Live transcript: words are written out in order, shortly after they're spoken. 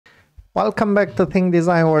Welcome back to Think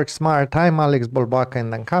Design Work Smart. I'm Alex Bolboaca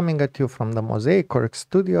and I'm coming at you from the Mozaic Works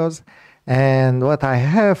studios. And what I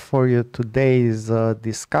have for you today is a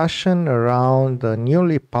discussion around a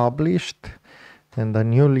newly published and a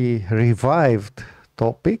newly revived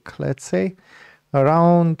topic, let's say,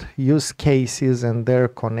 around use cases and their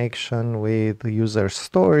connection with user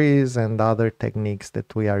stories and other techniques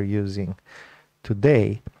that we are using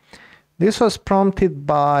today. This was prompted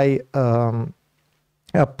by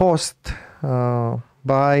a post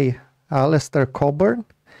by Alistair Cockburn,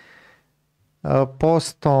 a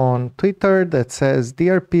post on Twitter that says,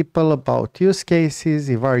 "Dear people, about use cases,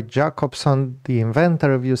 Ivar Jacobson, the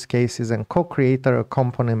inventor of use cases and co-creator of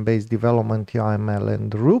component-based development UML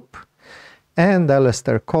and ROOP, and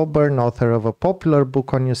Alistair Cockburn, author of a popular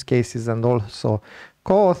book on use cases and also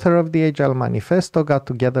co-author of the Agile Manifesto, got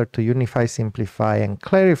together to unify, simplify, and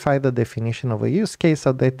clarify the definition of a use case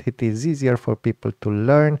so that it is easier for people to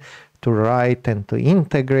learn, to write, and to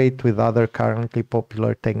integrate with other currently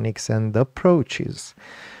popular techniques and approaches."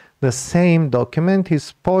 The same document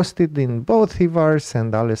is posted in both Ivar's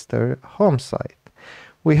and Alistair's home site.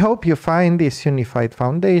 We hope you find this unified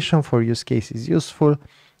foundation for use cases useful.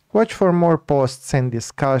 Watch for more posts and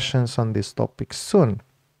discussions on this topic soon.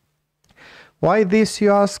 Why this,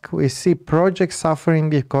 you ask? We see projects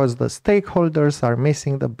suffering because the stakeholders are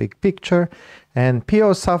missing the big picture, and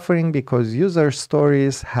PO suffering because user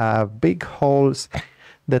stories have big holes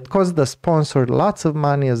that cost the sponsor lots of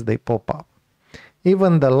money as they pop up.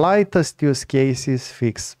 Even the lightest use cases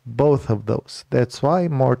fix both of those. That's why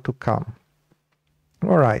more to come.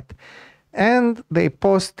 All right. And they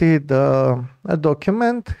posted a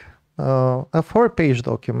document, a 4-page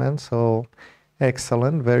document, so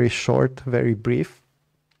excellent, very short, very brief,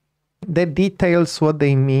 that details what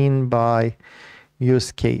they mean by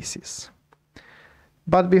use cases.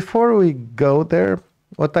 But before we go there,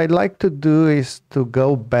 what I'd like to do is to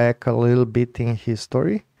go back a little bit in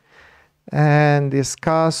history and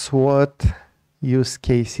discuss what use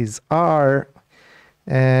cases are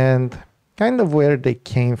and kind of where they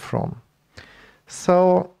came from.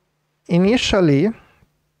 So initially,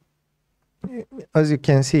 as you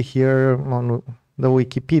can see here on the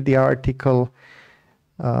Wikipedia article,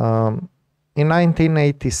 in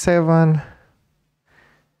 1987,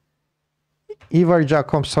 Ivar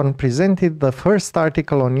Jacobson presented the first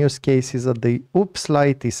article on use cases at the UPSLA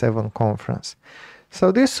 87 conference.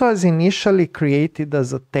 So this was initially created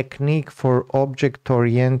as a technique for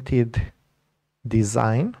object-oriented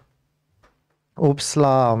design.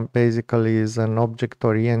 UPSLA basically is an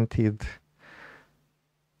object-oriented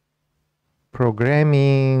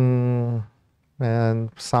programming and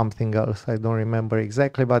something else. I don't remember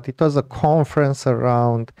exactly, but it was a conference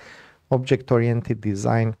around object-oriented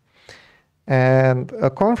design. And a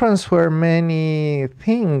conference where many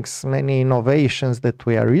things, many innovations that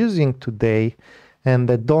we are using today and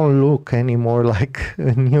that don't look anymore like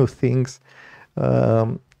new things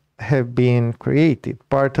have been created.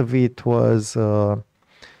 Part of it was, for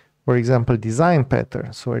example, design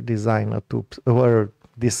patterns were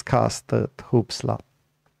discussed at UPSLA.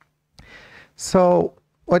 So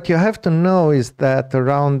what you have to know is that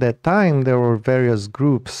around that time there were various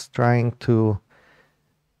groups trying to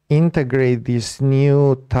integrate this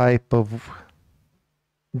new type of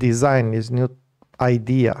design, this new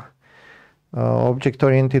idea.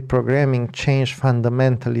 Object-oriented programming changed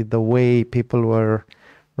fundamentally the way people were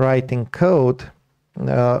writing code,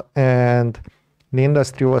 and the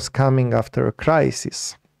industry was coming after a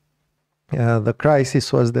crisis. The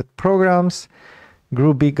crisis was that programs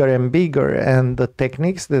grew bigger and bigger, and the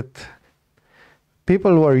techniques that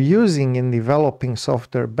people were using in developing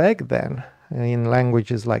software back then, in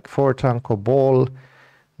languages like Fortran, COBOL,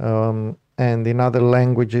 and in other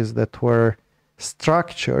languages that were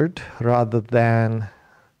structured rather than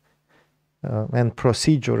and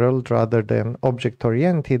procedural rather than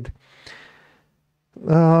object-oriented.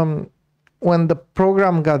 When the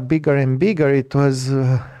program got bigger and bigger, it was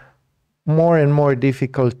more and more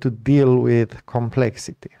difficult to deal with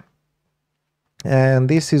complexity. And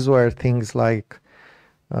this is where things like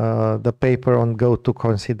the paper on Go to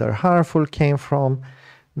Consider Harmful came from.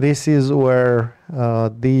 This is where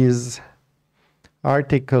these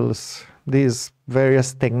articles, these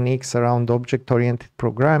various techniques around object-oriented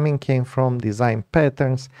programming came from, design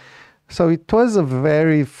patterns. So it was a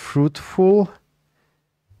very fruitful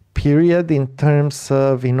period in terms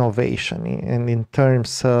of innovation and in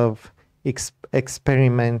terms of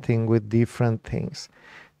experimenting with different things.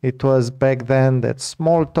 It was back then that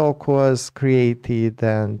Smalltalk was created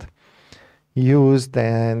and used,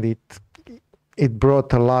 and it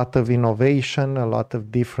brought a lot of innovation, a lot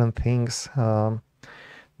of different things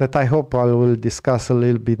that I hope I will discuss a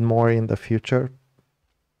little bit more in the future.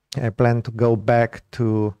 I plan to go back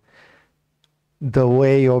to the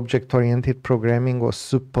way object-oriented programming was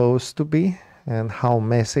supposed to be and how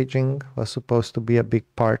messaging was supposed to be a big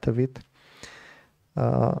part of it.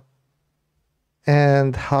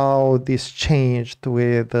 And how this changed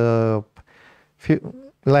with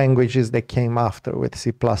few languages that came after, with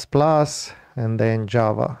C++ and then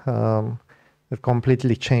Java. It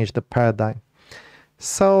completely changed the paradigm.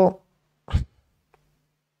 So,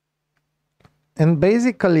 and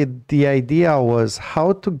basically the idea was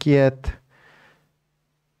how to get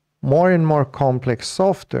more and more complex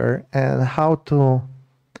software and how to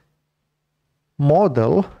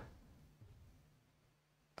model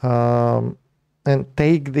and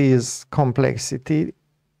take this complexity,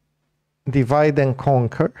 divide and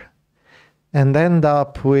conquer, and end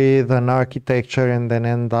up with an architecture and then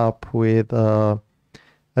end up with a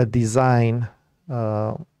design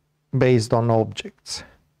based on objects.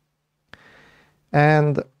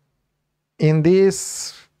 And in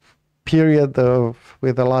this period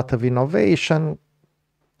with a lot of innovation,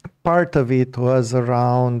 part of it was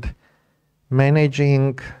around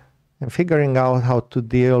managing and figuring out how to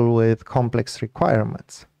deal with complex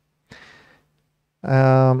requirements.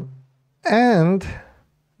 And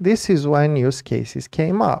this is when use cases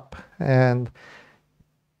came up. And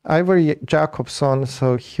Ivar Jacobson,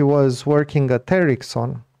 so he was working at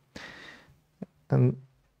Ericsson. And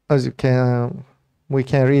as we can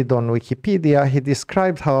read on Wikipedia, he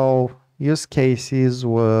described how use cases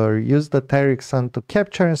were used at Ericsson to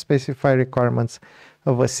capture and specify requirements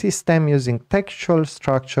of a system using textual,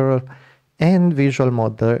 structural, and visual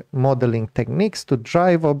modeling techniques to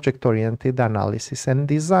drive object-oriented analysis and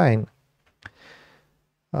design.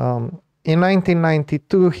 In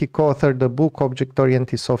 1992, he co-authored the book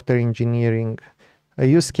Object-Oriented Software Engineering, a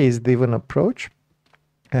use case-driven approach.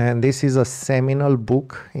 And this is a seminal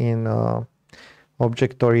book in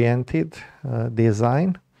object-oriented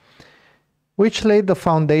design, which laid the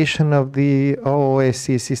foundation of the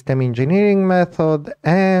OOSC system engineering method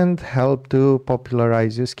and helped to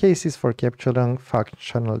popularize use cases for capturing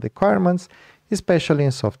functional requirements, especially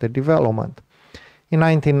in software development. In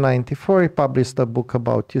 1994, he published a book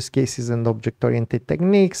about use cases and object-oriented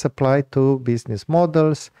techniques applied to business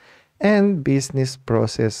models and business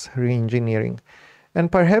process reengineering. And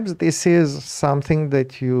perhaps this is something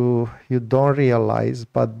that you don't realize,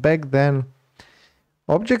 but back then,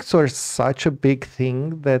 objects were such a big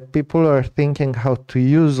thing that people are thinking how to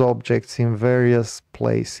use objects in various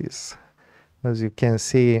places. As you can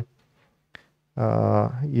see,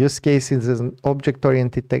 use cases and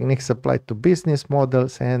object-oriented techniques applied to business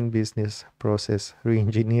models and business process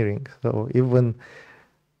reengineering. So even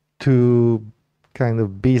to kind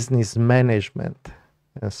of business management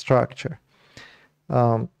and structure.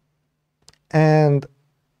 And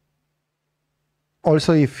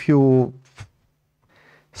also if you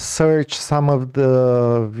search some of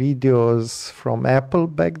the videos from Apple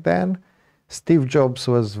back then, Steve Jobs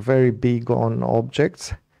was very big on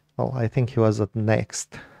objects. Oh, I think he was at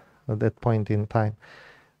Next at that point in time.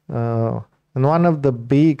 And one of the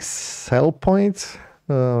big sell points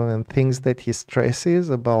and things that he stresses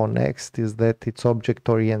about Next is that it's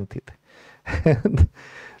object-oriented.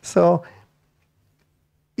 So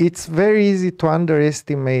it's very easy to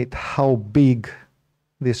underestimate how big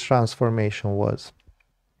this transformation was.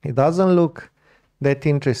 It doesn't look that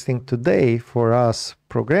interesting today for us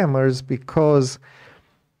programmers because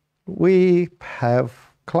we have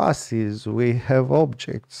classes, we have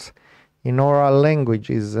objects in oral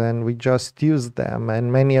languages and we just use them,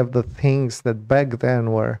 and many of the things that back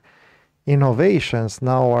then were innovations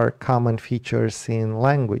now are common features in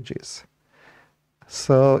languages.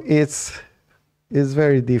 So it's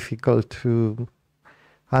very difficult to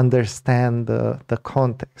understand the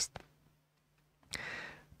context.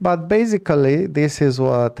 But basically, this is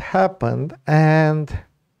what happened, and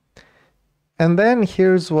then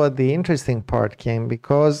here's what the interesting part came,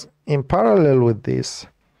 because in parallel with this,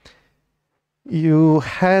 you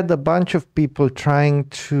had a bunch of people trying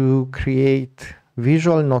to create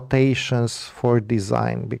visual notations for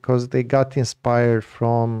design because they got inspired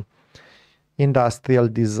from industrial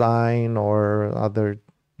design or other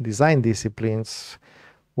design disciplines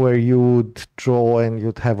where you would draw and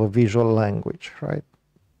you'd have a visual language, right?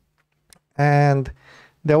 And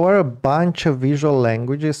there were a bunch of visual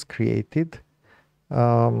languages created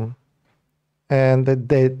and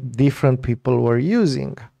that different people were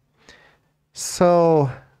using. So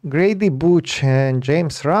Grady Booch and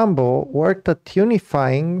James Rambo worked at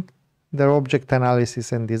unifying their object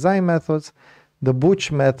analysis and design methods, the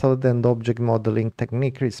Booch method and object modeling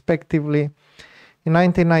technique respectively, In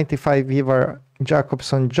 1995, Ivar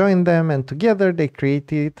Jacobson joined them, and together they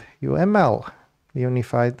created UML,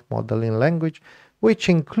 Unified Modeling Language, which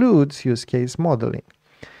includes use case modeling.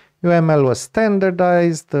 UML was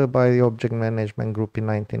standardized by the Object Management Group in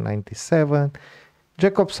 1997.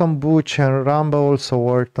 Jacobson, Butch, and Ramba also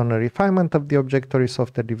worked on a refinement of the object-oriented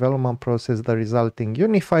software development process. The resulting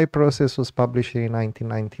unified process was published in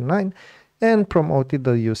 1999 and promoted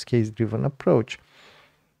the use case-driven approach.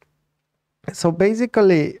 So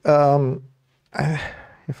basically,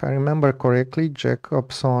 if I remember correctly,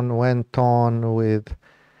 Jacobson went on with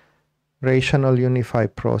Rational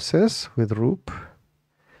Unified Process with RUP.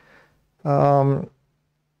 And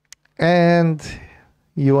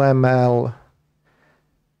UML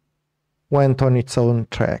went on its own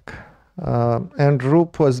track. And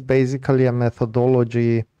RUP was basically a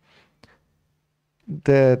methodology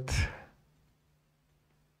that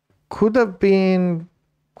could have been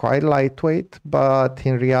quite lightweight, but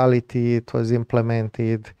in reality it was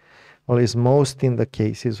implemented, or at least most in the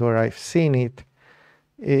cases where I've seen it,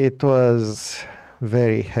 it was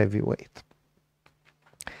very heavyweight.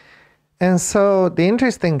 And so the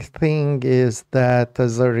interesting thing is that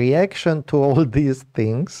as a reaction to all these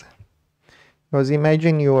things, because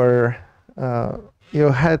imagine you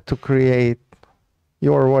had to create,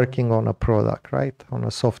 you were working on a product, right? On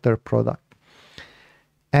a software product.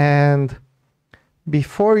 And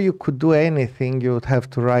before you could do anything, you would have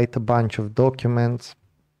to write a bunch of documents.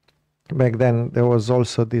 Back then, there was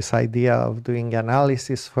also this idea of doing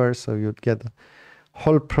analysis first. So you'd get the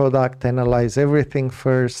whole product, analyze everything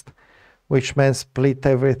first, which meant split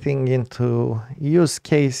everything into use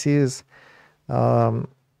cases,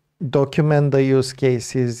 document the use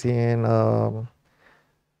cases in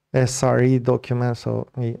SRE document, so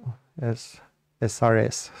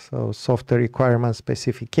SRS, so software requirement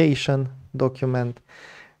specification document,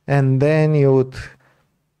 and then you would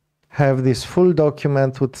have this full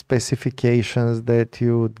document with specifications that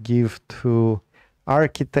you would give to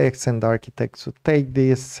architects, and architects would take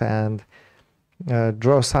this and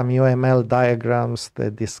draw some UML diagrams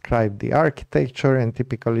that describe the architecture, and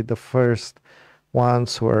typically the first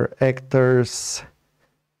ones were actors,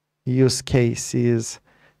 use cases,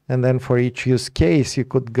 and then for each use case you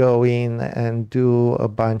could go in and do a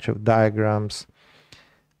bunch of diagrams,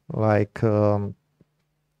 like some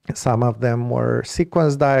of them were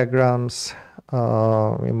sequence diagrams,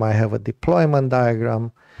 you might have a deployment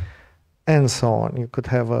diagram, and so on. You could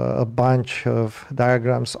have a bunch of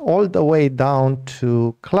diagrams all the way down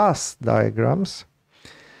to class diagrams.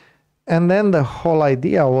 And then the whole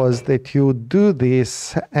idea was that you would do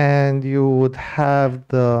this and you would have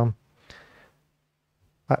the,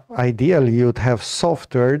 ideally you'd have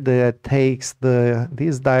software that takes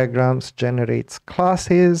these diagrams, generates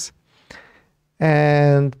classes,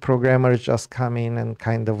 and programmers just come in and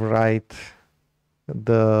kind of write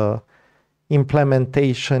the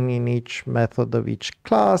implementation in each method of each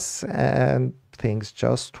class, and things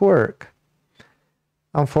just work.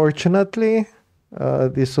 Unfortunately,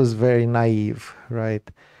 this was very naive, right?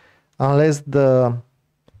 Unless the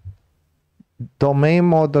domain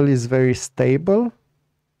model is very stable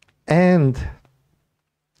and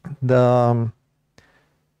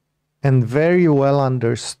very well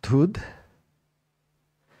understood,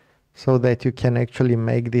 so that you can actually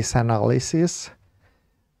make this analysis.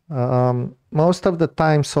 Most of the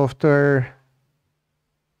time software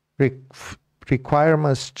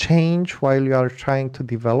requirements change while you are trying to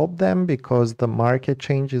develop them because the market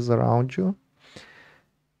changes around you.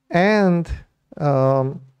 And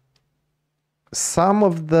some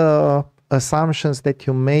of the assumptions that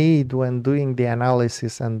you made when doing the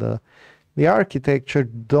analysis and the architecture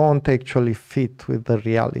don't actually fit with the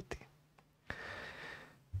reality.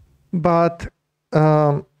 But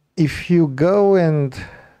if you go and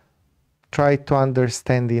try to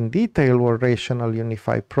understand in detail what rational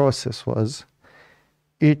unified process was,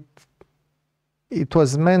 it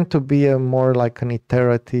was meant to be a more like an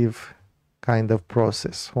iterative kind of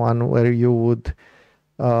process, one where you would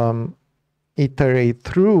iterate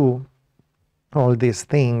through all these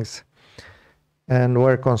things and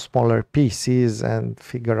work on smaller pieces and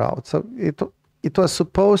figure out. So it was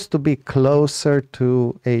supposed to be closer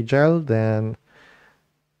to Agile than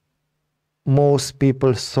most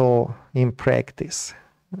people saw in practice.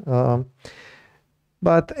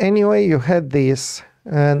 But anyway, you had this,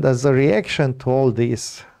 and as a reaction to all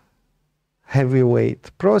these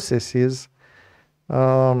heavyweight processes,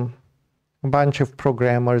 a bunch of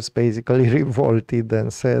programmers basically revolted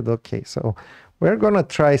and said, okay, so we're going to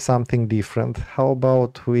try something different. How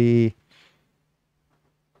about we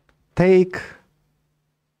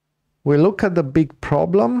look at the big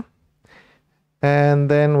problem And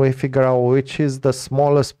then we figure out which is the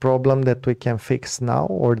smallest problem that we can fix now,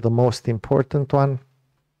 or the most important one.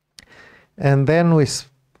 And then we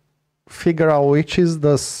figure out which is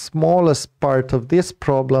the smallest part of this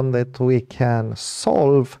problem that we can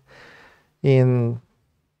solve in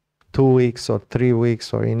 2 weeks or 3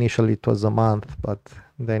 weeks, or initially it was a month, but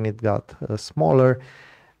then it got smaller.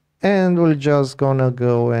 And we're just gonna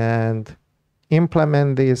go and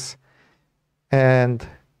implement this and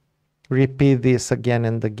repeat this again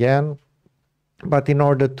and again. But in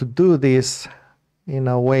order to do this in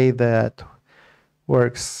a way that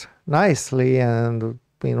works nicely, and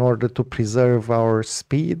in order to preserve our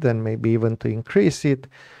speed and maybe even to increase it,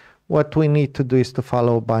 what we need to do is to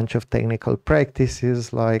follow a bunch of technical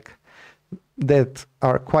practices like that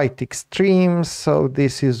are quite extreme. So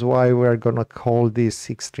this is why we're going to call this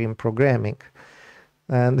extreme programming.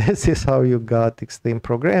 And this is how you got extreme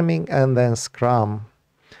programming and then Scrum.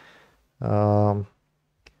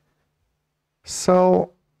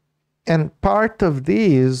 And part of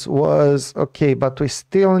this was, okay, but we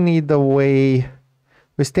still need a way,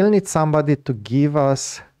 we still need somebody to give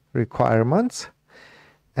us requirements.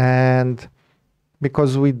 And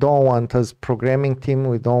because we don't want, as programming team,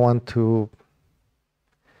 we don't want to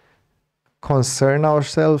concern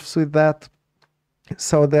ourselves with that,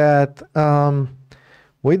 so that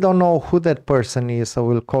we don't know who that person is, so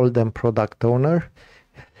we'll call them product owner.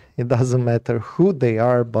 It doesn't matter who they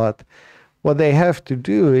are, but what they have to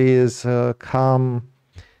do is come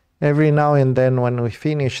every now and then when we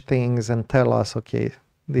finish things and tell us, okay,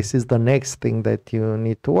 this is the next thing that you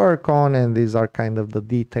need to work on, and these are kind of the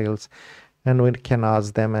details, and we can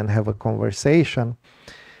ask them and have a conversation.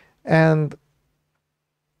 And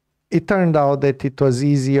it turned out that it was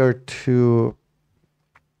easier to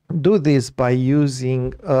do this by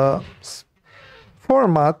using a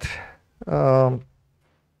format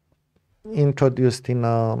introduced in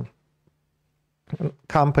a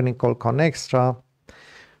company called Connextra,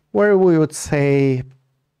 where we would say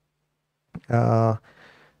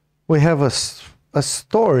we have a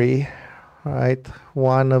story, right?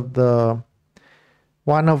 One of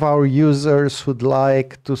our users would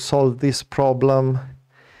like to solve this problem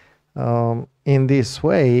in this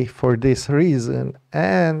way for this reason,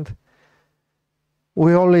 and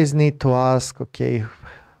we always need to ask, okay,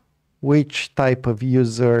 which type of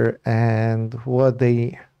user and what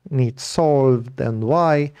they need solved and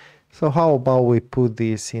why. So how about we put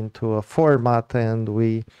this into a format and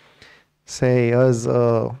we say, as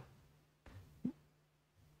an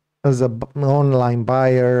online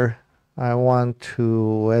buyer, I want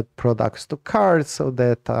to add products to carts so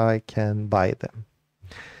that I can buy them.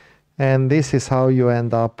 And this is how you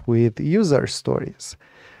end up with user stories.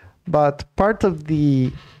 But part of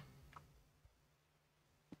the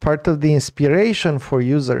inspiration for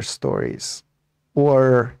user stories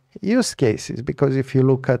were use cases, because if you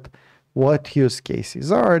look at what use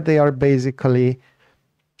cases are, they are basically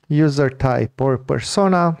user type or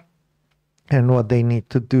persona and what they need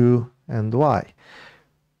to do and why.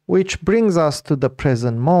 Which brings us to the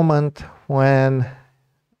present moment, when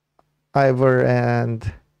Ivar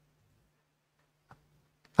and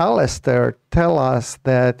Alistair tell us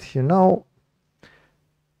that, you know,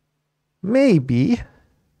 maybe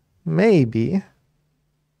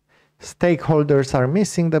stakeholders are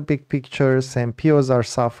missing the big pictures, and POs are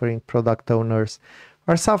suffering, product owners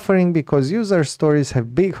are suffering because user stories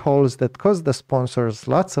have big holes that cost the sponsors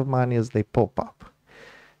lots of money as they pop up.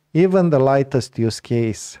 Even the lightest use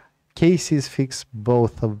cases fix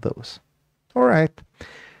both of those. All right.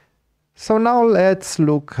 So now let's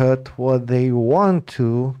look at what they want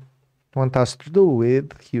us to do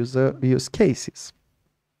with use cases.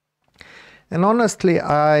 And honestly,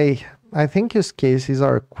 I think use cases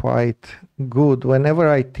are quite good. Whenever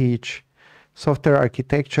I teach software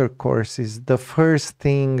architecture courses, the first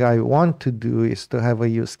thing I want to do is to have a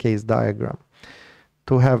use case diagram,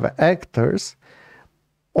 to have actors,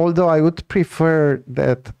 although I would prefer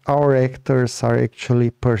that our actors are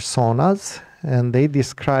actually personas and they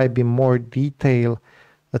describe in more detail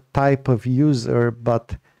a type of user,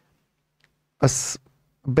 but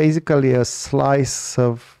basically a slice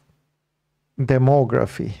of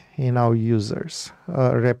demography in our users,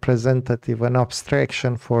 a representative, an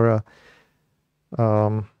abstraction for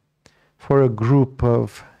a group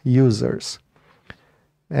of users.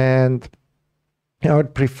 And I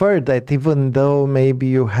would prefer that, even though maybe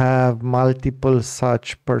you have multiple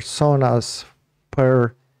such personas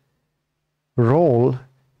per role,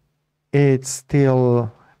 it's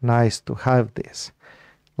still nice to have this.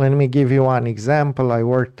 Let me give you one example. I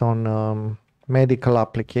worked on medical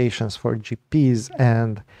applications for GPs,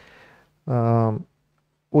 and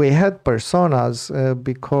we had personas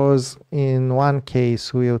because in one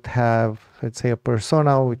case we would have, let's say, a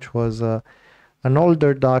persona which was an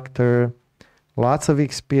older doctor, lots of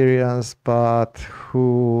experience, but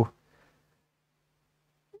who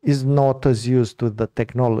is not as used to the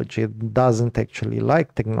technology, doesn't actually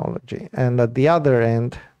like technology. And at the other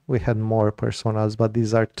end, we had more personas, but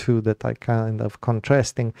these are two that I kind of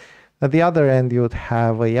contrasting. At the other end, you would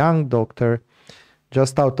have a young doctor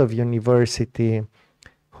just out of university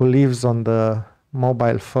who lives on the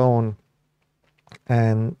mobile phone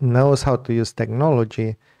and knows how to use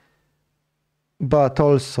technology, but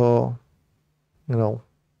also,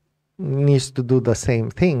 needs to do the same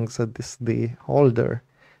things as the older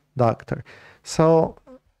doctor. So,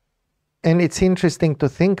 and it's interesting to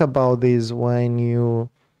think about this when you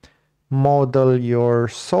model your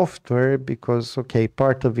software, because, okay,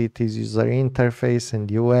 part of it is user interface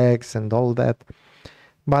and UX and all that.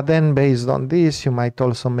 But then based on this, you might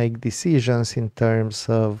also make decisions in terms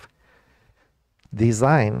of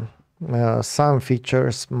design. Some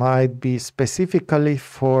features might be specifically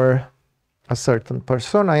for a certain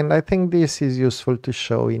persona, and I think this is useful to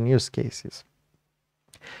show in use cases.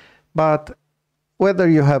 But whether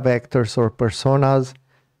you have actors or personas,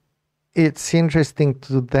 it's interesting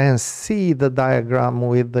to then see the diagram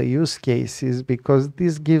with the use cases, because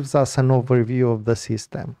this gives us an overview of the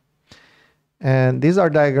system. And these are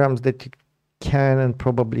diagrams that you can and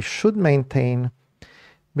probably should maintain,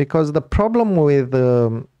 because the problem with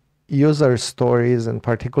user stories, and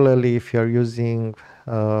particularly if you're using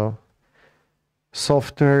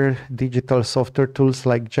software, digital software tools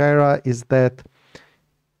like Jira, is that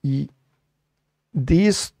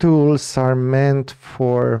these tools are meant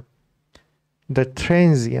for the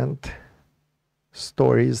transient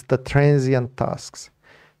stories, the transient tasks.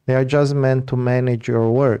 They are just meant to manage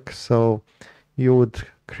your work. So you would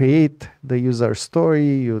create the user story,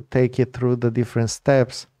 you take it through the different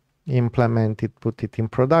steps, implement it, put it in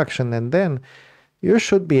production, and then you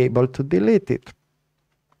should be able to delete it.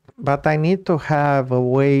 But I need to have a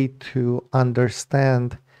way to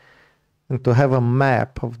understand and to have a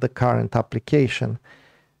map of the current application.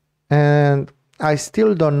 And I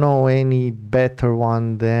still don't know any better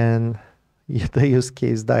one than the use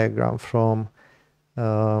case diagram from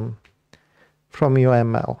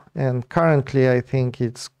UML. And currently, I think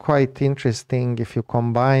it's quite interesting if you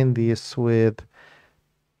combine this with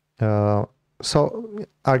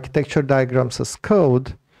architecture diagrams as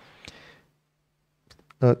code.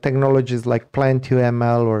 Technologies like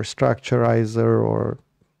PlantUML or Structurizer, or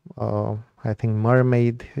I think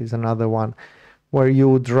Mermaid is another one, where you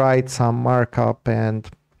would write some markup and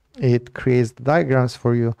it creates the diagrams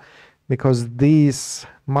for you, because this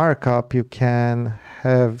markup you can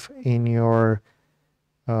have in your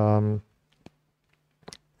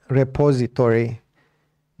repository,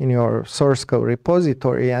 in your source code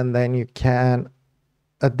repository, and then you can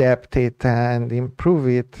adapt it and improve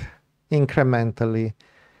it incrementally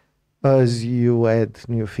as you add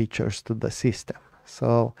new features to the system.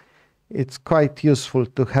 So it's quite useful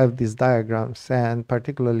to have these diagrams, and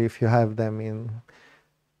particularly if you have them in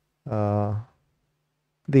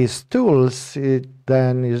these tools, it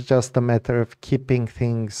then is just a matter of keeping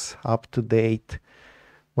things up to date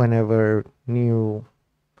whenever new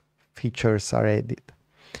features are added.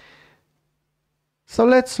 So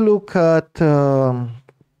let's look at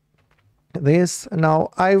this. Now,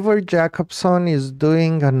 Ivar Jacobson is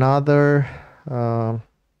doing another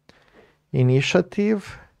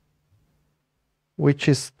initiative, which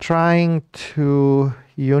is trying to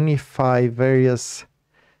unify various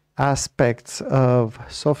aspects of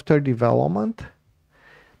software development.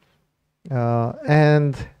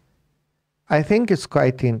 And I think it's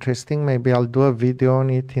quite interesting. Maybe I'll do a video on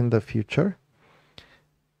it in the future.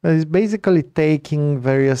 It's basically taking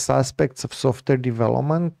various aspects of software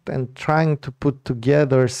development and trying to put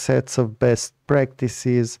together sets of best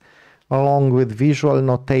practices, along with visual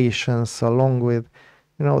notations, along with,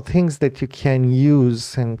 things that you can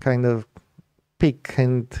use and kind of pick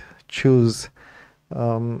and choose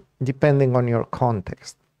depending on your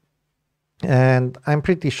context. And I'm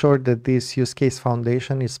pretty sure that this use case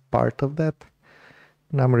foundation is part of that.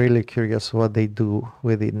 And I'm really curious what they do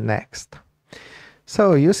with it next.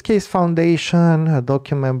 So, use case foundation, a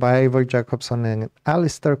document by Ivar Jacobson and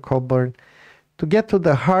Alistair Cockburn. To get to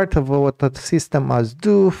the heart of what the system must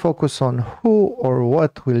do, focus on who or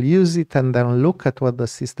what will use it, and then look at what the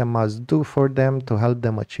system must do for them to help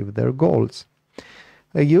them achieve their goals.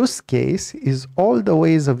 A use case is all the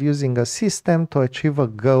ways of using a system to achieve a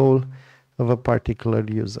goal of a particular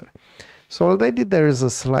user. So already there is a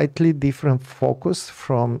slightly different focus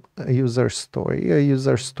from a user story. A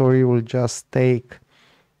user story will just take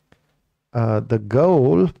the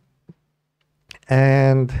goal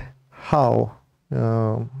and how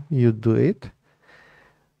you do it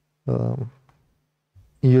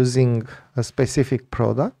using a specific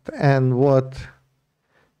product and what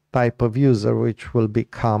type of user, which will be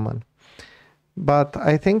common. But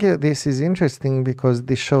I think this is interesting because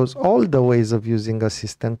this shows all the ways of using a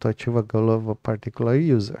system to achieve a goal of a particular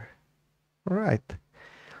user. All right.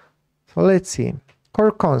 So let's see.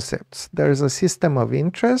 Core concepts. There's a system of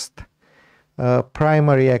interest, a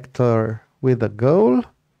primary actor with a goal,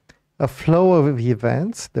 a flow of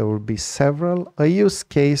events, there will be several, a use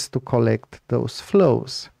case to collect those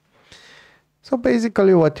flows. So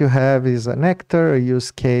basically what you have is an actor, a use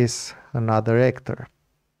case, another actor.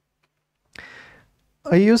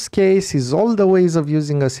 A use case is all the ways of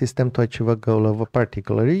using a system to achieve a goal of a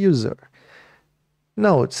particular user.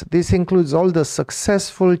 Notes, this includes all the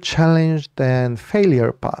successful, challenged, and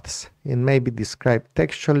failure paths. It may be described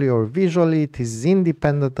textually or visually. It is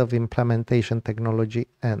independent of implementation technology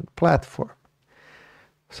and platform.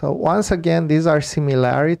 So once again, these are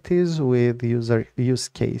similarities with use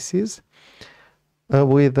cases,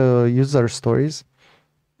 with user stories.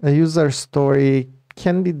 A user story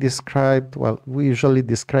can be described, well, we usually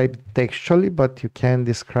describe it textually, but you can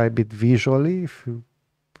describe it visually if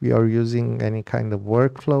we are using any kind of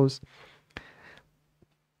workflows.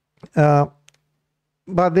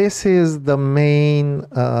 But this is the main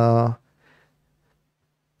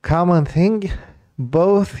common thing.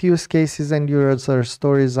 Both use cases and user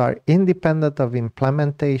stories are independent of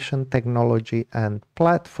implementation, technology, and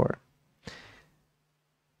platform.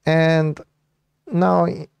 And now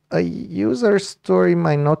a user story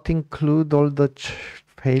might not include all the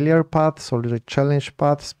failure paths or the challenge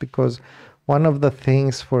paths, because one of the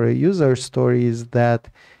things for a user story is that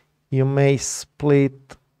you may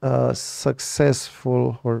split a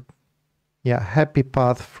successful or happy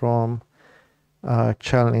path from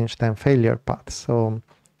challenged and failure path. So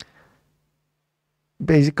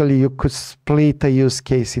basically you could split a use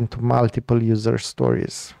case into multiple user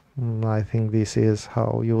stories. I think this is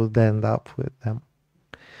how you would end up with them.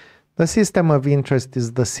 The system of interest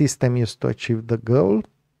is the system used to achieve the goal.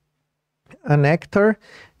 An actor,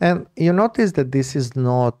 and you notice that this is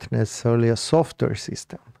not necessarily a software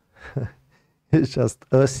system. It's just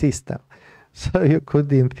a system. So you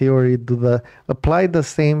could, in theory, apply the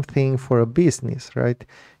same thing for a business, right?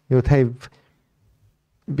 You would have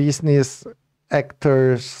business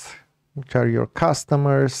actors, which are your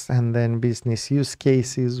customers, and then business use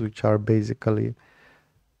cases, which are basically,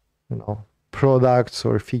 products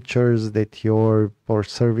or features that or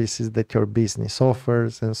services that your business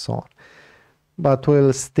offers, and so on. But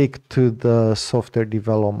we'll stick to the software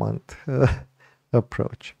development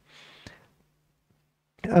approach.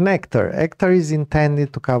 An actor. Actor is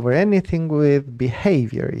intended to cover anything with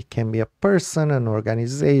behavior. It can be a person, an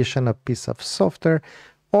organization, a piece of software,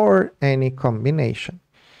 or any combination.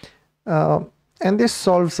 And this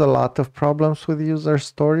solves a lot of problems with user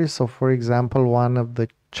stories. So for example, one of the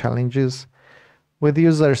challenges with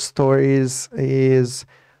user stories is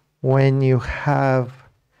when you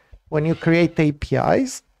create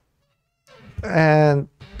APIs and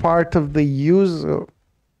part of the user,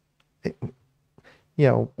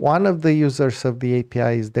 one of the users of the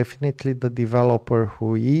API is definitely the developer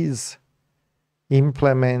who is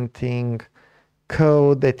implementing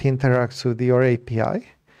code that interacts with your API,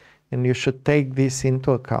 and you should take this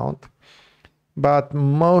into account. But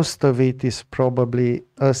most of it is probably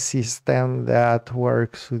a system that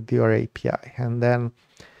works with your API. And then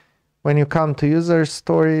when you come to user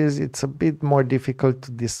stories, it's a bit more difficult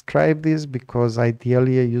to describe this, because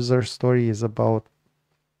ideally a user story is about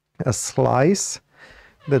a slice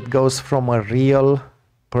that goes from a real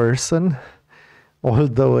person all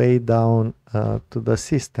the way down to the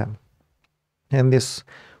system. And this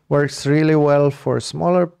works really well for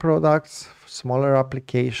smaller products, smaller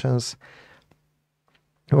applications,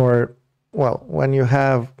 or, well, when you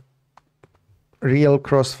have real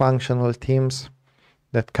cross-functional teams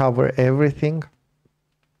that cover everything.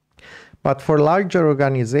 But for larger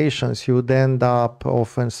organizations, you would end up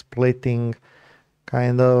often splitting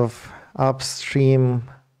kind of upstream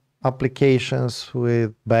applications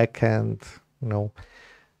with backend,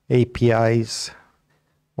 APIs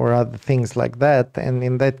or other things like that. And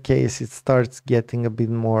in that case, it starts getting a bit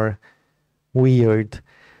more weird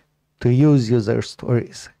to use user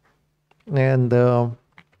stories. And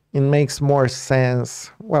it makes more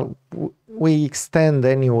sense. Well, we extend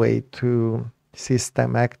anyway to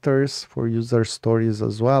system actors for user stories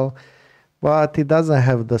as well, but it doesn't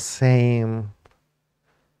have the same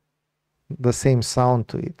sound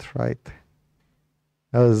to it, right?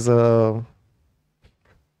 As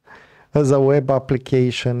as a web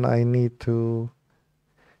application, I need to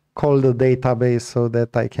call the database so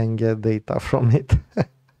that I can get data from it.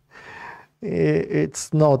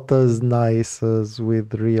 It's not as nice as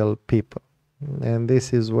with real people. And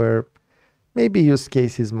this is where maybe use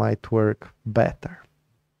cases might work better.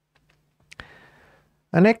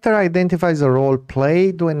 An actor identifies a role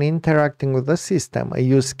played when interacting with the system. A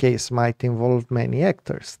use case might involve many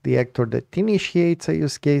actors. The actor that initiates a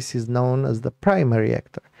use case is known as the primary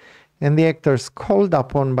actor, and the actors called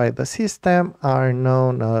upon by the system are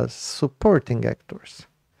known as supporting actors.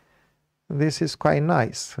 This is quite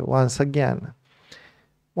nice. Once again,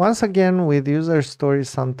 with user stories,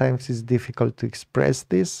 sometimes it's difficult to express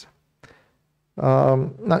this.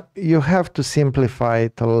 You have to simplify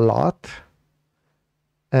it a lot.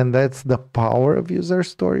 And that's the power of user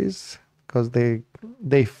stories, because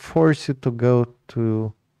they force you to go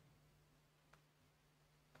to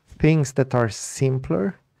things that are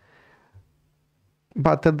simpler.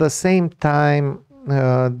 But at the same time,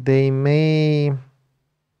 they may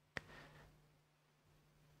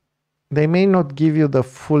not give you the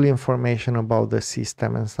full information about the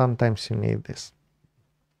system, and sometimes you need this.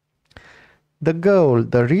 The goal,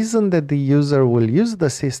 the reason that the user will use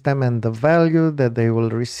the system, and the value that they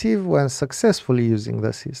will receive when successfully using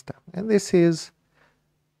the system. And this is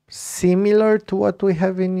similar to what we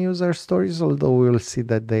have in user stories, although we will see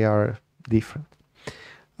that they are different.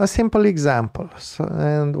 A simple example,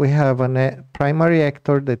 and we have a primary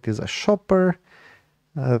actor that is a shopper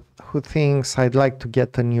who thinks, I'd like to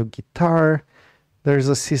get a new guitar. There's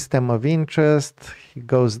a system of interest. He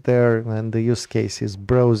goes there, and the use case is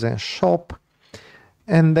browse and shop.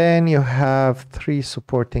 And then you have three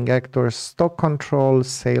supporting actors: stock control,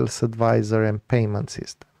 sales advisor, and payment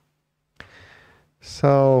system.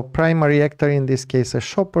 So primary actor, in this case, a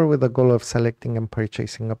shopper with the goal of selecting and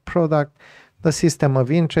purchasing a product. The system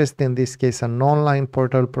of interest, in this case, an online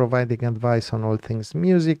portal providing advice on all things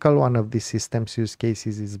musical. One of the system's use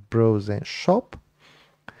cases is browse and shop.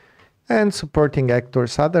 And supporting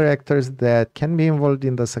actors, other actors that can be involved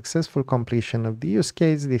in the successful completion of the use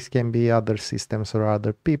case. This can be other systems or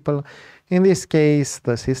other people. In this case,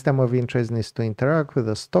 the system of interest needs to interact with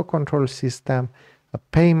a stock control system, a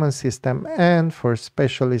payment system, and for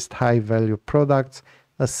specialist high-value products,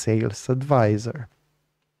 a sales advisor.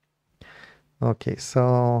 Okay,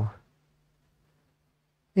 so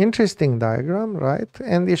interesting diagram, right?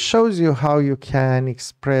 And it shows you how you can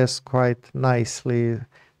express quite nicely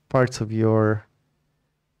parts of your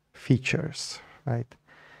features, right?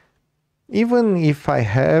 Even if I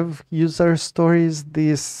have user stories,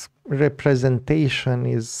 this representation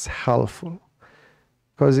is helpful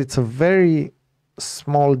because it's a very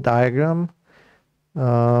small diagram,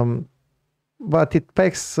 but it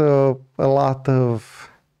packs a lot of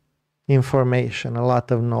information, a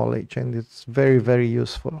lot of knowledge, and it's very, very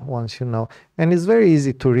useful once you know. And it's very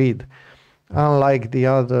easy to read. Unlike the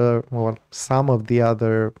other, well, some of the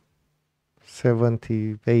other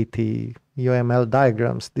 70, 80 UML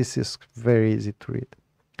diagrams, this is very easy to read.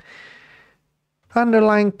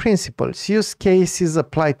 Underlying principles. Use cases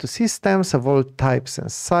apply to systems of all types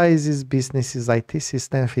and sizes, businesses, IT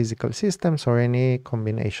systems, physical systems, or any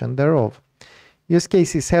combination thereof. Use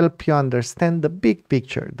cases help you understand the big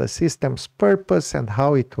picture, the system's purpose, and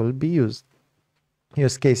how it will be used.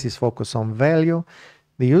 Use cases focus on value,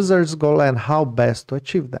 the user's goal, and how best to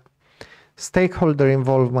achieve them. Stakeholder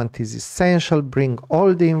involvement is essential. Bring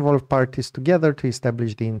all the involved parties together to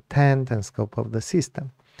establish the intent and scope of the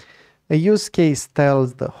system. A use case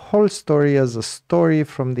tells the whole story as a story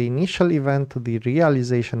from the initial event to the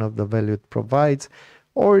realization of the value it provides,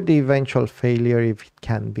 or the eventual failure if it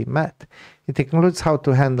can be met. It includes how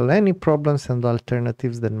to handle any problems and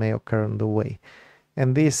alternatives that may occur on the way.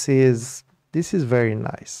 And this is very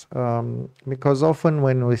nice, because often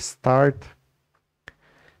when we start,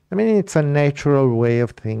 I mean, it's a natural way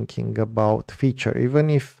of thinking about feature. Even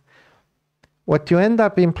if what you end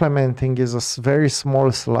up implementing is a very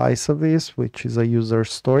small slice of this, which is a user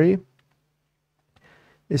story,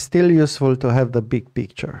 it's still useful to have the big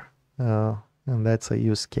picture. And that's a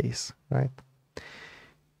use case, right?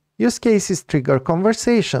 Use cases trigger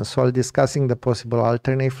conversations. While discussing the possible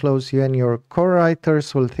alternate flows, you and your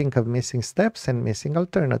co-writers will think of missing steps and missing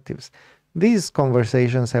alternatives. These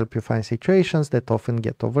conversations help you find situations that often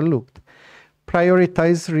get overlooked.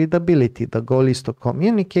 Prioritize readability. The goal is to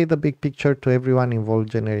communicate the big picture to everyone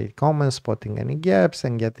involved, generate comments, spotting any gaps,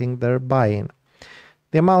 and getting their buy-in.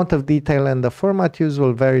 The amount of detail and the format used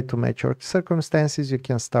will vary to match your circumstances. You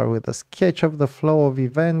can start with a sketch of the flow of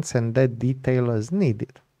events and add detail as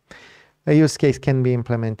needed. A use case can be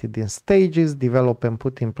implemented in stages, develop and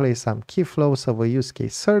put in place some key flows of a use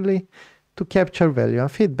case early to capture value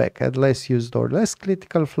and feedback, add less used or less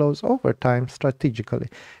critical flows over time strategically.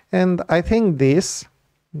 And I think this,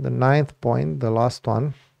 the 9th point, the last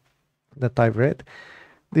one that I've read,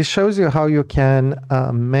 this shows you how you can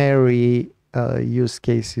marry use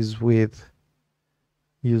cases with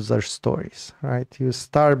user stories, right? You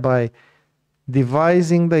start by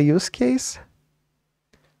devising the use case,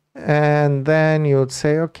 and then you would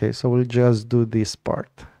say, okay, so we'll just do this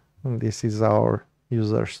part. And this is our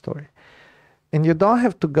user story. And you don't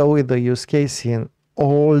have to go with the use case in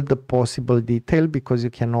all the possible detail, because you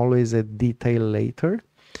can always add detail later.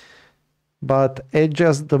 But add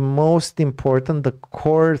just the most important, the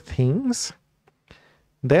core things,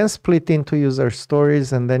 then split into user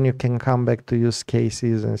stories, and then you can come back to use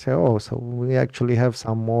cases and say, oh, so we actually have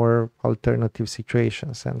some more alternative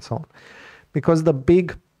situations and so on. Because the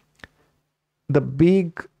big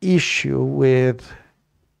issue with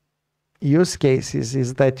use cases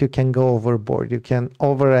is that you can go overboard. You can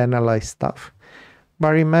overanalyze stuff.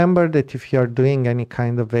 But remember that if you are doing any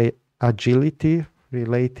kind of agility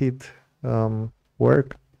related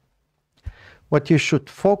work, what you should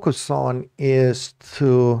focus on is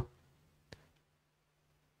to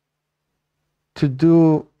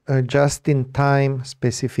do a just-in-time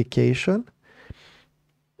specification,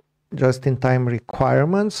 just-in-time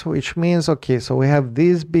requirements, which means, okay, so we have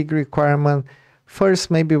this big requirement.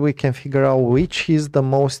 First, maybe we can figure out which is the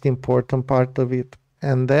most important part of it,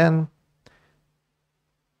 and then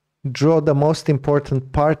draw the most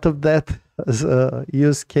important part of that as a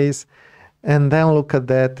use case, and then look at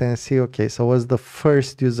that and see, okay, so what's the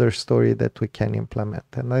first user story that we can implement?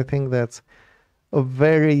 And I think that's a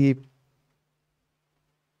very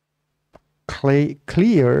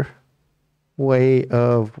clear way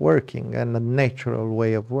of working and a natural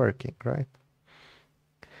way of working, right?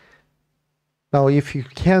 Now, if you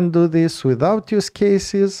can do this without use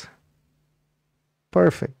cases,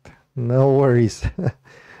 perfect, no worries.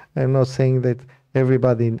 I'm not saying that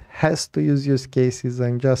everybody has to use use cases.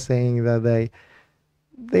 I'm just saying that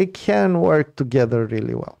they can work together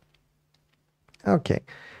really well. Okay,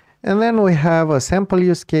 and then we have a sample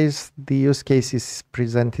use case. The use case is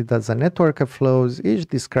presented as a network of flows, each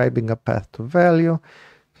describing a path to value.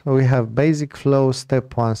 So we have basic flow,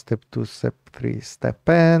 step 1, step 2, step 3, step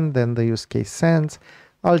n, then the use case sends,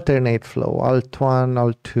 alternate flow, alt 1,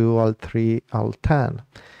 alt 2, alt 3, alt n.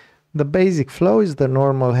 The basic flow is the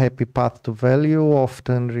normal happy path to value,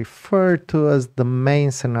 often referred to as the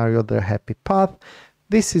main scenario, the happy path.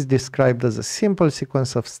 This is described as a simple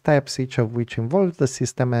sequence of steps, each of which involves the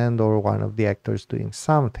system and or one of the actors doing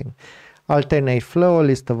something. Alternate flow, a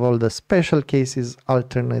list of all the special cases,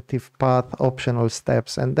 alternative path, optional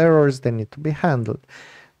steps, and errors that need to be handled.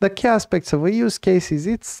 The key aspects of a use case is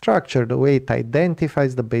its structure, the way it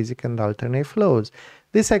identifies the basic and alternate flows.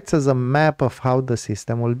 This acts as a map of how the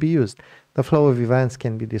system will be used. The flow of events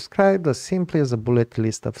can be described as simply as a bullet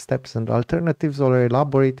list of steps and alternatives, or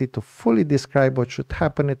elaborated to fully describe what should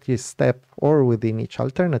happen at each step or within each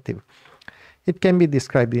alternative. It can be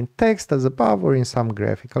described in text as above or in some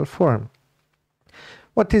graphical form.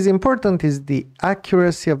 What is important is the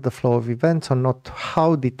accuracy of the flow of events, or not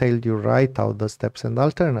how detailed you write out the steps and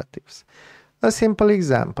alternatives. A simple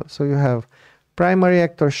example. So you have primary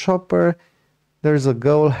actor shopper. There's a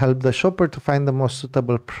goal, help the shopper to find the most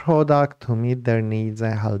suitable product to meet their needs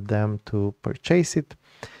and help them to purchase it.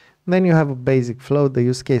 Then you have a basic flow. The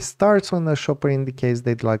use case starts when the shopper indicates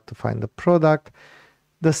they'd like to find the product.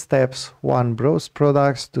 The steps: 1, browse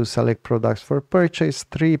products; 2, select products for purchase;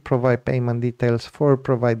 3, provide payment details; 4,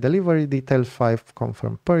 provide delivery details; 5,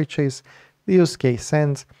 confirm purchase. The use case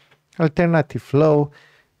sends. Alternative flow,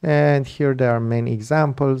 and here there are many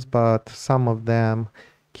examples, but some of them: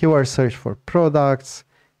 keyword search for products,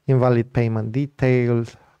 invalid payment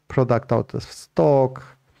details, product out of stock,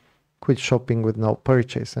 quit shopping with no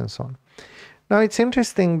purchase, and so on. Now, it's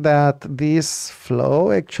interesting that this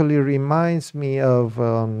flow actually reminds me of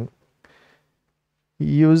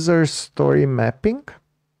user story mapping,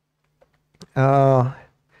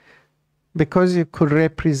 because you could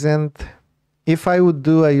represent, if I would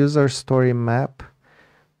do a user story map,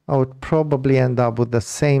 I would probably end up with the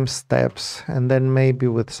same steps and then maybe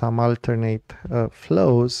with some alternate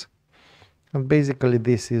flows. And basically,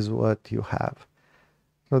 this is what you have.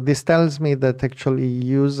 So this tells me that actually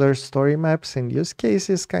user story maps and use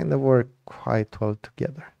cases kind of work quite well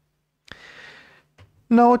together.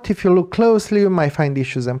 Note, if you look closely, you might find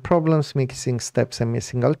issues and problems, mixing steps and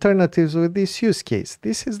missing alternatives with this use case.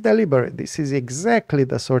 This is deliberate. This is exactly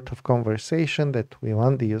the sort of conversation that we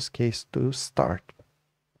want the use case to start.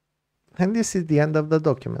 And this is the end of the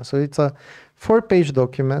document. So it's a 4-page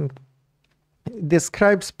document. It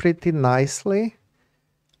describes pretty nicely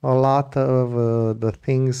a lot of the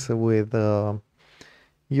things with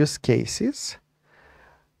use cases.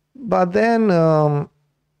 But then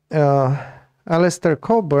Alistair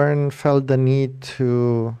Cockburn felt the need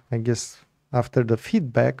to, I guess, after the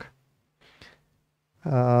feedback,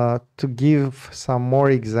 to give some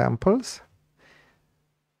more examples.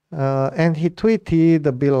 And he tweeted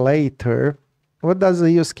a bit later, what does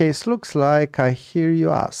the use case looks like? I hear you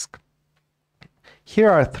ask. Here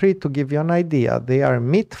are 3 to give you an idea. They are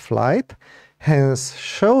mid-flight, hence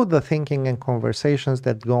show the thinking and conversations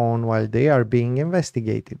that go on while they are being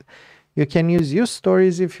investigated. You can use user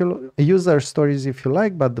stories if you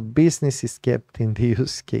like, but the business is kept in the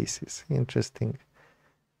use cases. Interesting.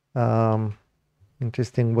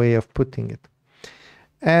 Interesting way of putting it.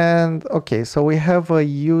 And okay, so we have a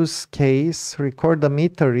use case, record the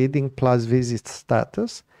meter reading plus visit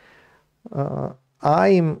status.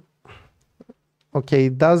 Okay,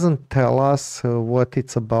 it doesn't tell us what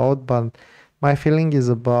it's about, but my feeling is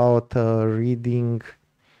about reading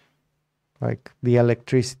like the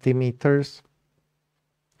electricity meters,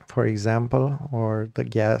 for example, or the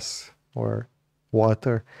gas or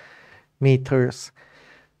water meters.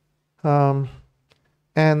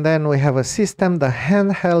 And then we have a system, the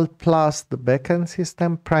handheld plus the backend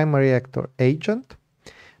system, primary actor agent.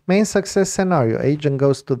 Main success scenario, agent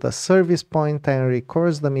goes to the service point and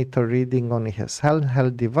records the meter reading on his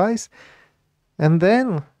handheld device. And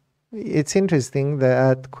then it's interesting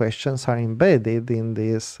that questions are embedded in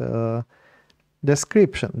this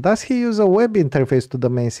description. Does he use a web interface to the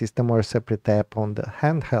main system or a separate app on the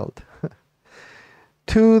handheld?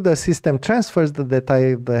 2, the system transfers the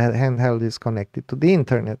data if the handheld is connected to the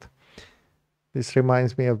internet. This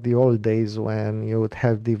reminds me of the old days when you would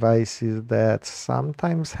have devices that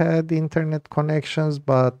sometimes had internet connections,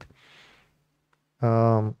 but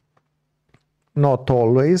not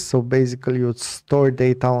always. So basically you would store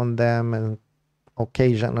data on them and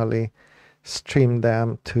occasionally stream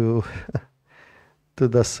them to, to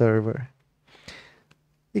the server.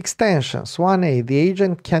 Extensions. 1A, the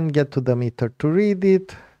agent can get to the meter to read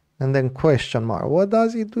it, and then question mark. What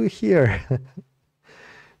does it do here?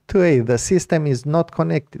 2A, the system is not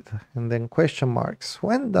connected, and then question marks.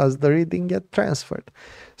 When does the reading get transferred?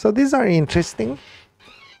 So these are interesting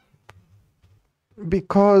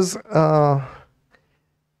because I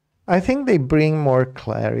think they bring more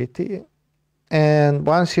clarity. And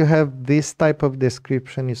once you have this type of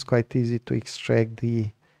description, it's quite easy to extract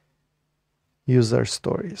the user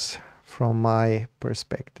stories from my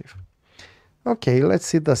perspective. Okay, let's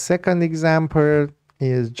see the second example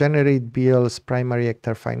is generate bills, primary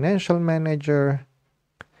actor financial manager.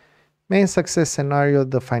 Main success scenario,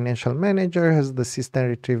 the financial manager has the system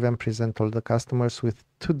retrieve and present all the customers with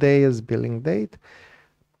today as billing date.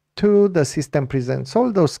 2, the system presents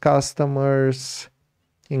all those customers,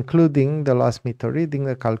 including the last meter reading,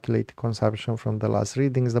 the calculated consumption from the last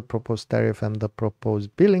readings, the proposed tariff, and the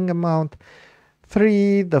proposed billing amount.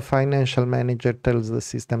 3, the financial manager tells the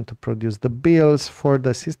system to produce the bills. 4,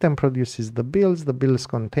 the system produces the bills. The bills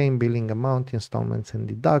contain billing amount, installments, and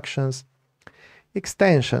deductions.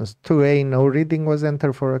 Extensions. 2A, no reading was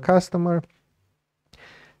entered for a customer.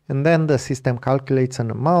 And then the system calculates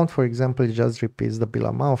an amount. For example, it just repeats the bill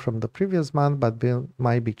amount from the previous month, but bill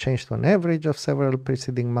might be changed to an average of several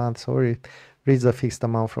preceding months, or it reads a fixed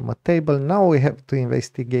amount from a table. Now we have to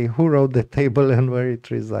investigate who wrote the table and where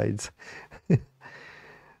it resides.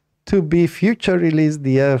 To be future release,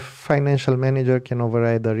 the financial manager can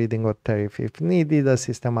override the reading or tariff if needed. The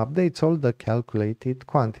system updates all the calculated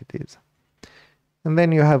quantities. And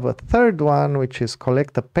then you have a third one, which is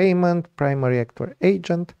collect a payment, primary actor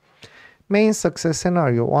agent. Main success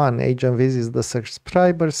scenario. 1, agent visits the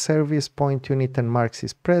subscriber service point unit and marks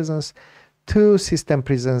his presence. 2, system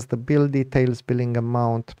presents the bill details, billing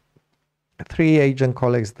amount. 3, agent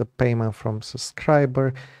collects the payment from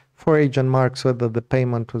subscriber. 4, agent marks whether the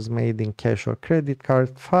payment was made in cash or credit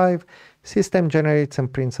card. 5, system generates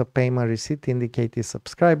and prints a payment receipt indicating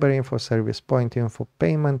subscriber info, service point info,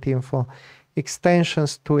 payment info.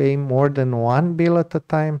 Extensions to a more than one bill at a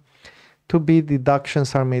time. To be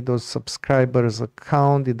deductions are made of subscriber's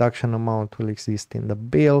account. Deduction amount will exist in the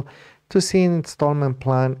bill. To see an installment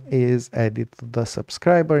plan is added to the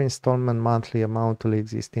subscriber. Installment monthly amount will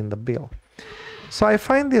exist in the bill. So I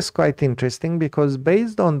find this quite interesting because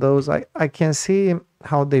based on those, I can see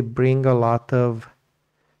how they bring a lot of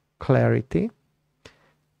clarity.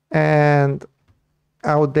 And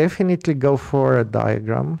I would definitely go for a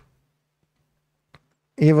diagram.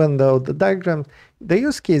 Even though the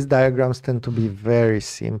use case diagrams tend to be very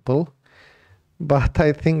simple, but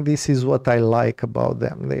I think this is what I like about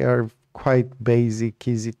them. They are quite basic,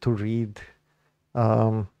 easy to read,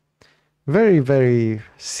 very, very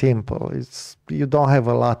simple. You don't have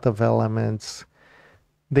a lot of elements.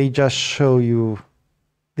 They just show you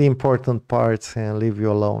the important parts and leave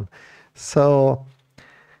you alone. So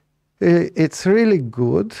it's really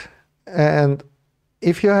good. And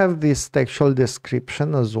if you have this textual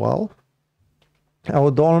description as well, I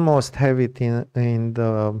would almost have it in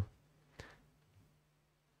the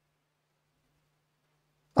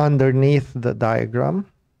underneath the diagram,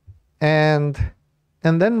 and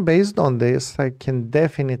then based on this I can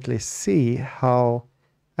definitely see how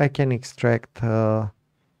I can extract a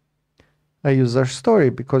user story,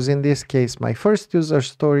 because in this case my first user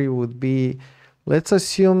story would be, let's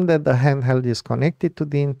assume that the handheld is connected to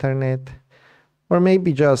the internet, or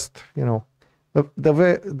maybe just,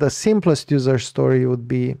 the simplest user story would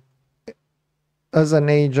be, as an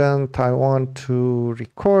agent, I want to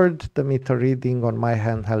record the meter reading on my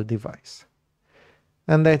handheld device.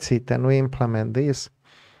 And that's it. And we implement this.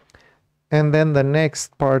 And then the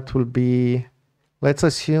next part will be, let's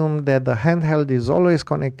assume that the handheld is always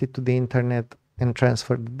connected to the internet and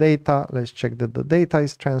transfer the data. Let's check that the data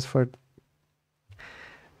is transferred.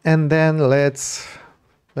 And then let's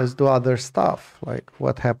do other stuff, like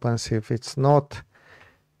what happens if it's not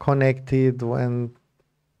connected, when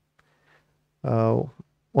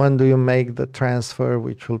do you make the transfer,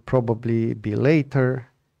 which will probably be later,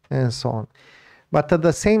 and so on. But at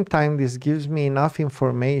the same time, this gives me enough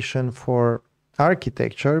information for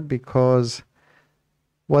architecture, because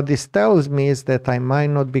what this tells me is that I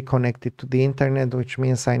might not be connected to the internet, which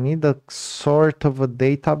means I need a sort of a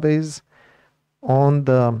database on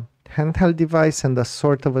the handheld device and a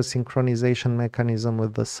sort of a synchronization mechanism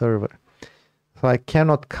with the server. So I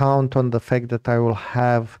cannot count on the fact that I will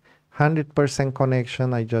have 100%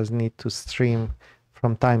 connection. I just need to stream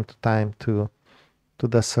from time to time to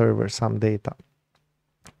the server some data.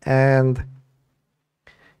 And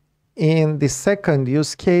in the second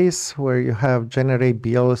use case, where you have generate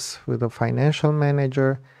bills with a financial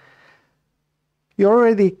manager, you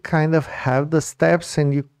already kind of have the steps,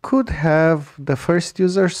 and you could have the first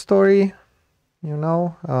user story,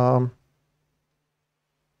 would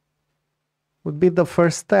be the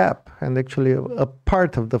first step, and actually a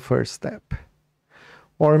part of the first step.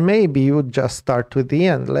 Or maybe you would just start with the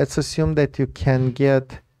end. Let's assume that you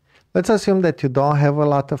don't have a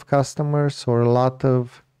lot of customers or a lot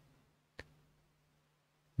of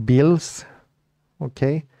bills,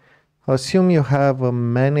 okay? Assume you have a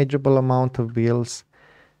manageable amount of bills,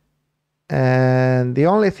 and the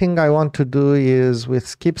only thing I want to do is, with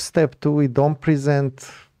skip step 2, we don't present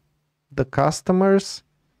the customers.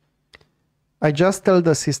 I just tell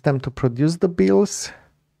the system to produce the bills,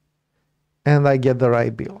 and I get the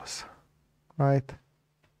right bills, right?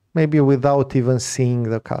 Maybe without even seeing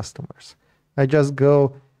the customers. I just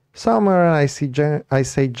go somewhere and I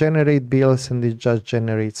say generate bills, and it just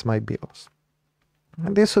generates my bills.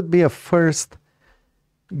 And this would be a first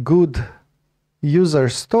good user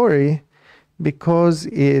story, because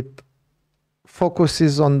it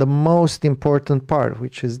focuses on the most important part,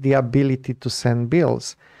 which is the ability to send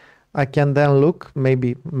bills. I can then look,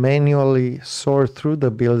 maybe manually sort through the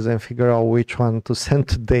bills and figure out which one to send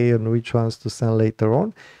today and which ones to send later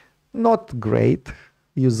on. Not great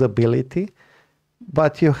usability,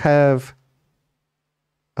 but you have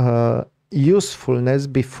usefulness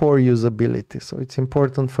before usability. So it's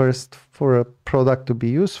important first for a product to be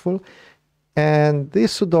useful, and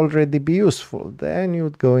this would already be useful. Then you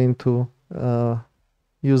would go into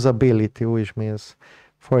usability, which means,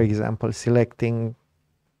 for example, selecting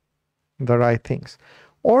the right things.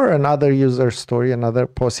 Or another user story, another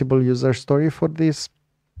possible user story for this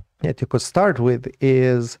that you could start with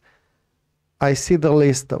is, I see the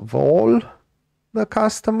list of all the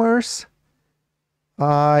customers.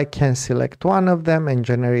 I can select one of them and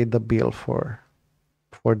generate the bill for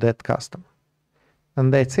that customer.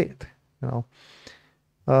 And that's it.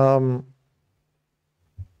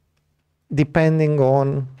 Depending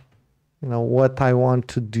on what I want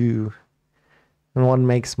to do and what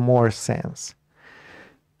makes more sense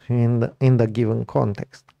in the given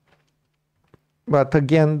context. But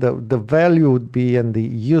again, the value would be, and the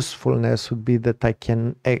usefulness would be, that I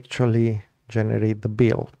can actually generate the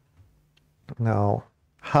bill. Now,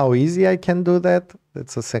 how easy I can do that,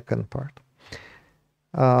 that's the second part.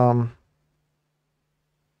 And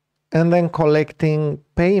then collecting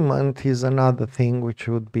payment is another thing which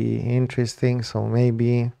would be interesting. So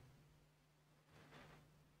maybe,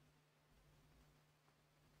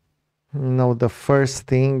 the first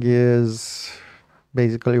thing is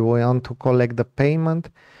basically we want to collect the payment.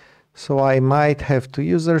 So I might have two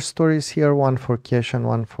user stories here, one for cash and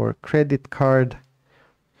one for credit card.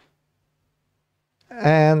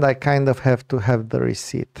 And I kind of have to have the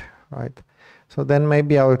receipt, right? So then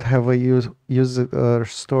maybe I would have a user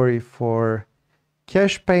story for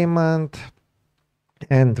cash payment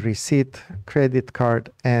and receipt, credit card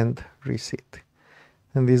and receipt.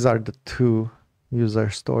 And these are the two user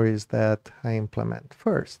stories that I implement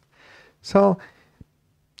first. So,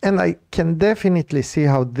 and I can definitely see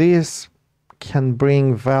how this can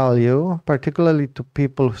bring value, particularly to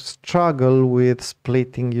people who struggle with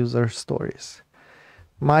splitting user stories.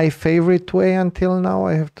 My favorite way until now,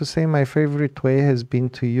 I have to say, my favorite way has been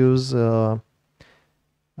to use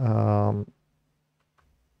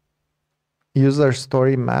user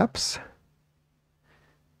story maps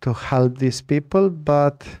to help these people,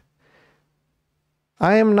 but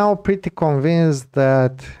I am now pretty convinced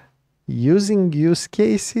that using use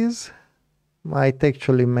cases might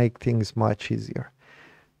actually make things much easier,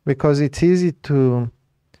 because it's easy to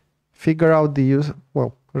figure out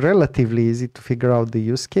relatively easy to figure out the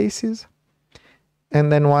use cases.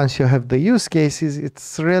 And then once you have the use cases,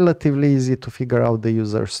 it's relatively easy to figure out the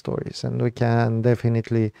user stories. And we can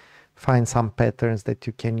definitely find some patterns that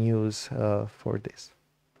you can use for this.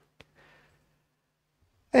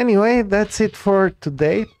 Anyway, that's it for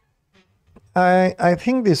today. I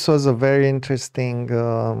think this was a very interesting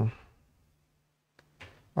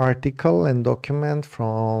article and document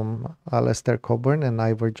from Alistair Cockburn and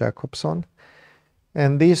Ivar Jacobson.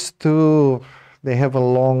 And these two, they have a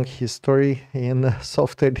long history in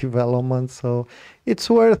software development, so it's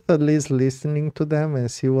worth at least listening to them and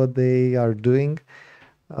see what they are doing.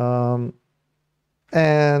 And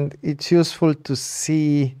it's useful to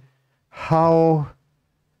see how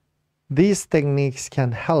these techniques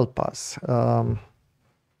can help us.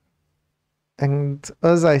 And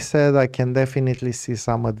as I said, I can definitely see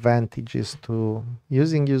some advantages to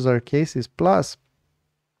using user cases. Plus,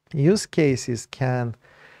 use cases can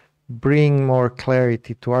bring more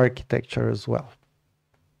clarity to architecture as well.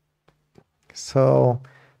 So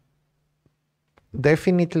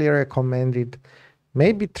definitely recommended.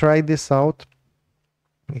 Maybe try this out,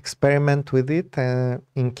 experiment with it,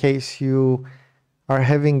 in case you are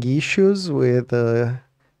having issues with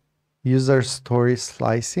user story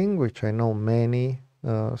slicing, which I know many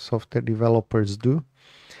software developers do.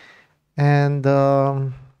 And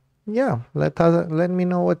yeah, let me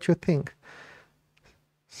know what you think.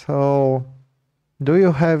 So, do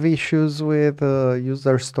you have issues with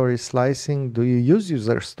user story slicing? Do you use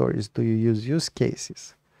user stories? Do you use use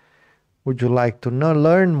cases? Would you like to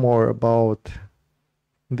learn more about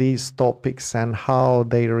these topics and how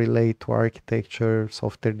they relate to architecture,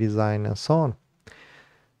 software design, and so on?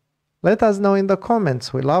 Let us know in the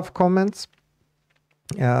comments. We love comments.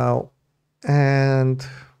 And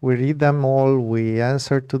we read them all, we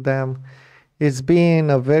answer to them. It's been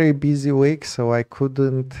a very busy week, so I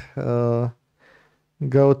couldn't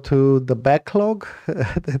go to the backlog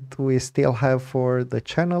that we still have for the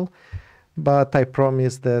channel, but I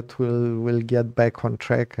promise that we'll get back on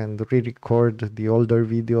track and re-record the older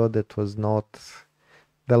video that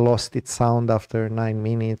lost its sound after 9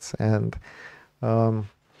 minutes, and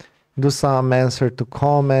do some answer to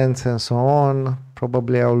comments and so on.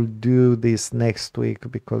 Probably I'll do this next week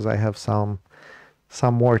because I have some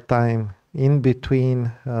more time in between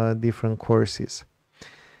different courses.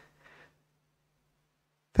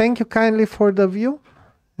 Thank you kindly for the view,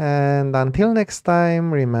 and until next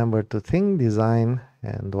time, remember to think, design,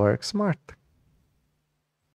 and work smart.